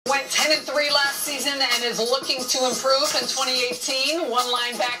10-3 last season and is looking to improve in 2018. One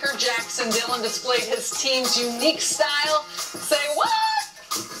linebacker, Dillon, displayed his team's unique style. Say what?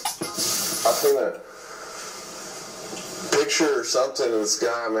 I seen a picture or something of this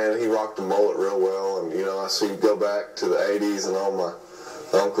guy, man. He rocked the mullet real well, and you know, I see go back to the 80s, and all my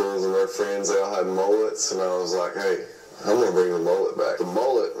uncles and their friends, they all had mullets, and I was like, hey, I'm gonna bring the mullet back. The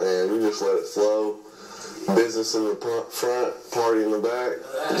mullet, man, you just let it flow. Business in the front, party in the back,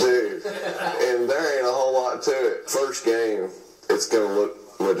 dude. And there ain't a whole lot to it. First game, it's gonna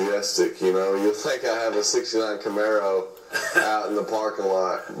look majestic, you know. You'll think I have a '69 Camaro out in the parking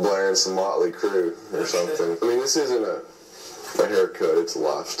lot blaring some Motley Crue or something. I mean, this isn't a haircut, it's a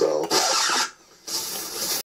lifestyle.